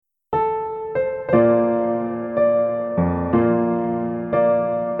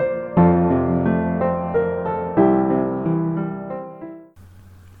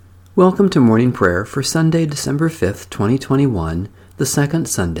Welcome to morning prayer for Sunday, December 5th, 2021, the second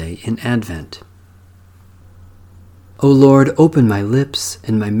Sunday in Advent. O Lord, open my lips,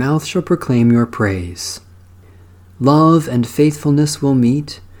 and my mouth shall proclaim your praise. Love and faithfulness will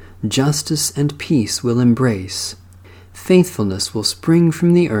meet, justice and peace will embrace. Faithfulness will spring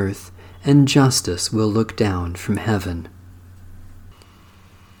from the earth, and justice will look down from heaven.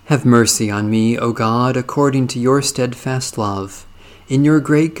 Have mercy on me, O God, according to your steadfast love. In your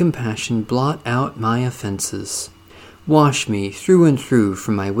great compassion blot out my offenses. Wash me through and through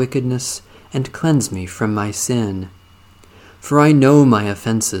from my wickedness, and cleanse me from my sin. For I know my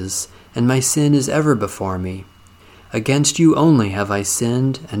offenses, and my sin is ever before me. Against you only have I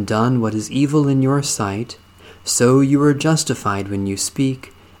sinned, and done what is evil in your sight, so you are justified when you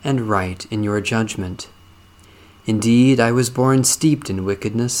speak, and right in your judgment. Indeed, I was born steeped in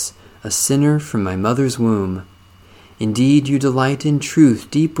wickedness, a sinner from my mother's womb. Indeed, you delight in truth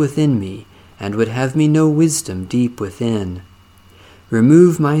deep within me, and would have me know wisdom deep within.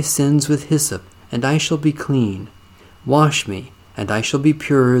 Remove my sins with hyssop, and I shall be clean. Wash me, and I shall be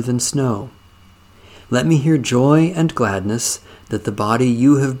purer than snow. Let me hear joy and gladness, that the body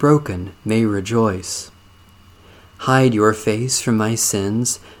you have broken may rejoice. Hide your face from my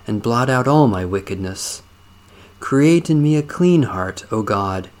sins, and blot out all my wickedness. Create in me a clean heart, O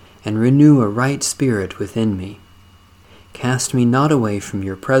God, and renew a right spirit within me. Cast me not away from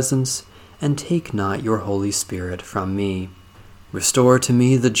your presence, and take not your Holy Spirit from me. Restore to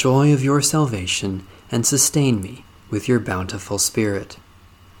me the joy of your salvation, and sustain me with your bountiful Spirit.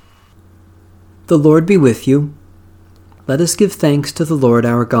 The Lord be with you. Let us give thanks to the Lord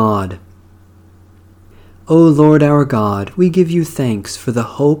our God. O Lord our God, we give you thanks for the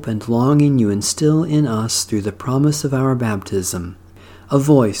hope and longing you instill in us through the promise of our baptism, a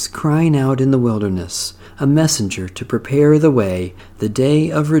voice crying out in the wilderness, a messenger to prepare the way, the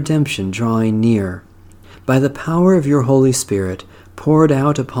day of redemption drawing near. By the power of your Holy Spirit, poured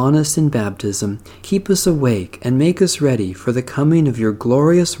out upon us in baptism, keep us awake and make us ready for the coming of your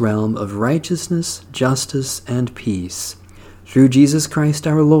glorious realm of righteousness, justice, and peace. Through Jesus Christ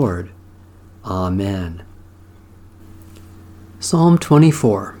our Lord. Amen. Psalm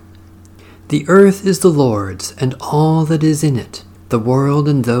 24. The earth is the Lord's, and all that is in it, the world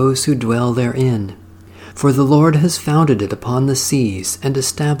and those who dwell therein. For the Lord has founded it upon the seas, and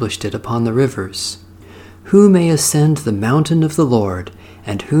established it upon the rivers. Who may ascend the mountain of the Lord,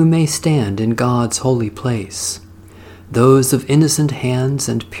 and who may stand in God's holy place? Those of innocent hands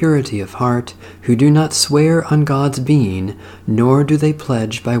and purity of heart, who do not swear on God's being, nor do they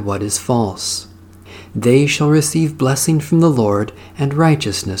pledge by what is false. They shall receive blessing from the Lord, and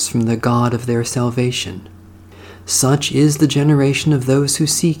righteousness from the God of their salvation. Such is the generation of those who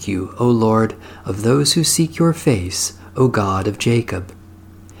seek you, O Lord, of those who seek your face, O God of Jacob.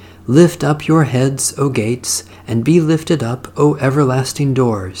 Lift up your heads, O gates, and be lifted up, O everlasting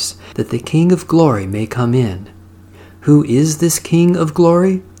doors, that the King of glory may come in. Who is this King of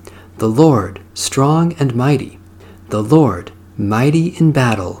glory? The Lord, strong and mighty, the Lord, mighty in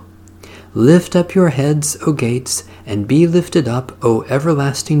battle. Lift up your heads, O gates, and be lifted up, O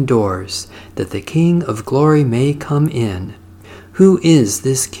everlasting doors, that the King of glory may come in. Who is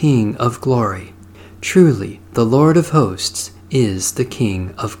this King of glory? Truly, the Lord of hosts is the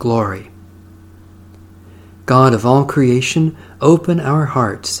King of glory. God of all creation, open our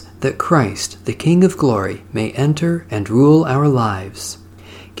hearts, that Christ, the King of glory, may enter and rule our lives.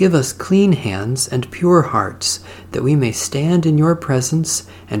 Give us clean hands and pure hearts, that we may stand in your presence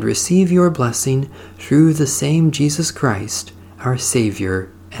and receive your blessing through the same Jesus Christ, our Savior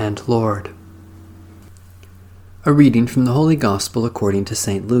and Lord. A reading from the Holy Gospel according to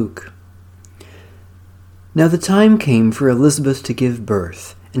St. Luke. Now the time came for Elizabeth to give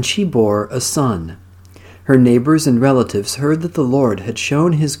birth, and she bore a son. Her neighbors and relatives heard that the Lord had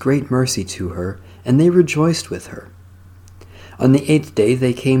shown his great mercy to her, and they rejoiced with her. On the 8th day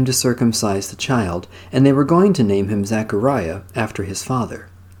they came to circumcise the child, and they were going to name him Zechariah, after his father.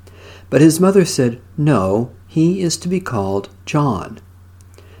 But his mother said, "No, he is to be called John."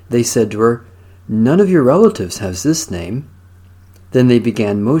 They said to her, "None of your relatives has this name." Then they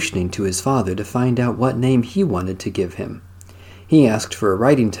began motioning to his father to find out what name he wanted to give him. He asked for a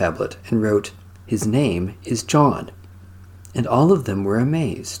writing tablet and wrote, "His name is John." And all of them were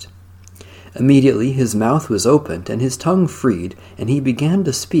amazed. Immediately his mouth was opened and his tongue freed, and he began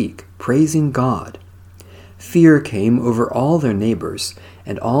to speak, praising God. Fear came over all their neighbors,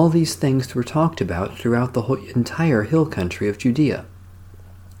 and all these things were talked about throughout the entire hill country of Judea.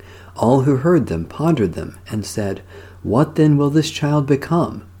 All who heard them pondered them and said, "What then will this child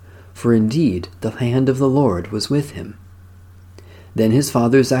become?" For indeed the hand of the Lord was with him. Then his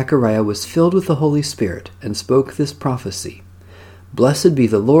father Zechariah was filled with the Holy Spirit and spoke this prophecy. Blessed be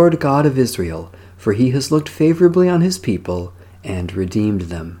the Lord God of Israel, for he has looked favorably on his people and redeemed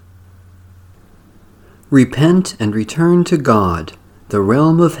them. Repent and return to God. The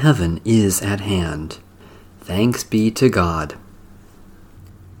realm of heaven is at hand. Thanks be to God.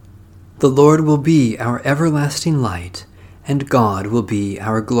 The Lord will be our everlasting light, and God will be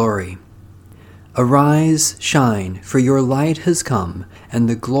our glory. Arise, shine, for your light has come, and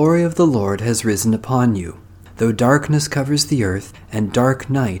the glory of the Lord has risen upon you. Though darkness covers the earth, and dark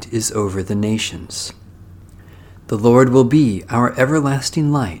night is over the nations. The Lord will be our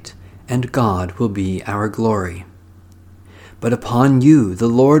everlasting light, and God will be our glory. But upon you the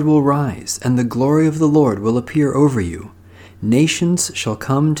Lord will rise, and the glory of the Lord will appear over you. Nations shall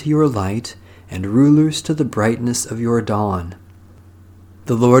come to your light, and rulers to the brightness of your dawn.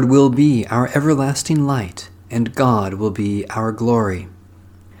 The Lord will be our everlasting light, and God will be our glory.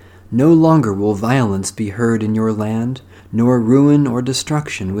 No longer will violence be heard in your land, nor ruin or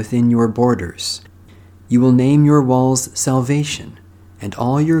destruction within your borders. You will name your walls Salvation, and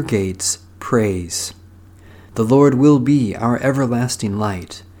all your gates Praise. The Lord will be our everlasting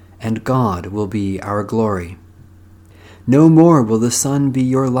light, and God will be our glory. No more will the sun be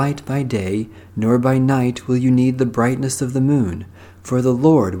your light by day, nor by night will you need the brightness of the moon, for the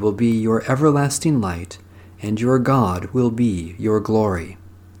Lord will be your everlasting light, and your God will be your glory.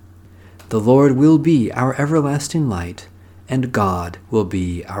 The Lord will be our everlasting light, and God will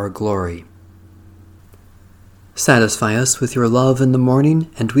be our glory. Satisfy us with your love in the morning,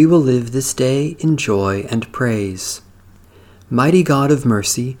 and we will live this day in joy and praise. Mighty God of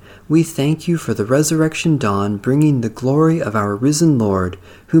mercy, we thank you for the resurrection dawn bringing the glory of our risen Lord,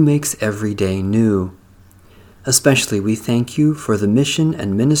 who makes every day new. Especially we thank you for the mission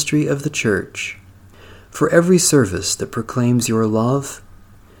and ministry of the Church, for every service that proclaims your love,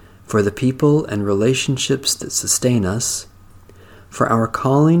 for the people and relationships that sustain us, for our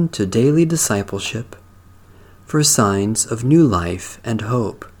calling to daily discipleship, for signs of new life and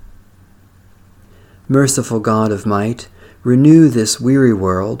hope. Merciful God of might, renew this weary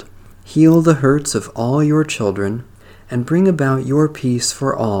world, heal the hurts of all your children, and bring about your peace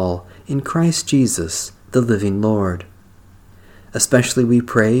for all in Christ Jesus, the living Lord. Especially we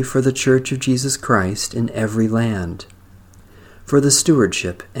pray for the Church of Jesus Christ in every land, for the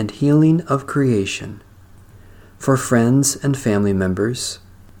stewardship and healing of creation, for friends and family members,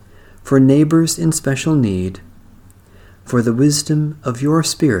 for neighbors in special need, for the wisdom of your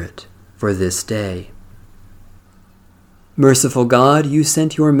Spirit for this day. Merciful God, you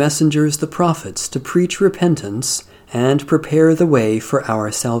sent your messengers the prophets to preach repentance and prepare the way for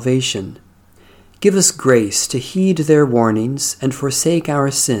our salvation. Give us grace to heed their warnings and forsake our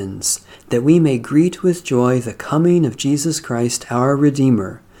sins, that we may greet with joy the coming of Jesus Christ our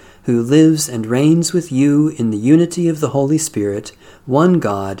Redeemer, who lives and reigns with you in the unity of the Holy Spirit, one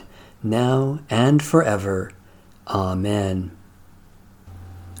God, now and forever. Amen.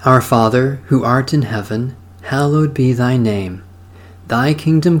 Our Father, who art in heaven, hallowed be thy name. Thy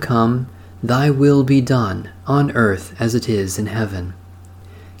kingdom come, thy will be done, on earth as it is in heaven.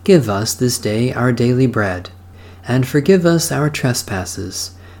 Give us this day our daily bread, and forgive us our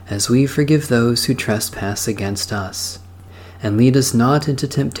trespasses, as we forgive those who trespass against us. And lead us not into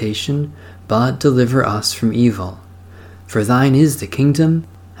temptation, but deliver us from evil. For thine is the kingdom,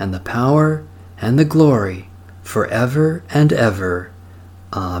 and the power, and the glory, forever and ever.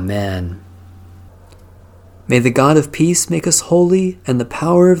 Amen. May the God of peace make us holy, and the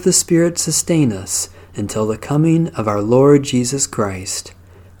power of the Spirit sustain us until the coming of our Lord Jesus Christ.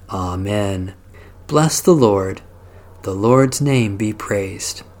 Amen. Bless the Lord. The Lord's name be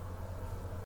praised.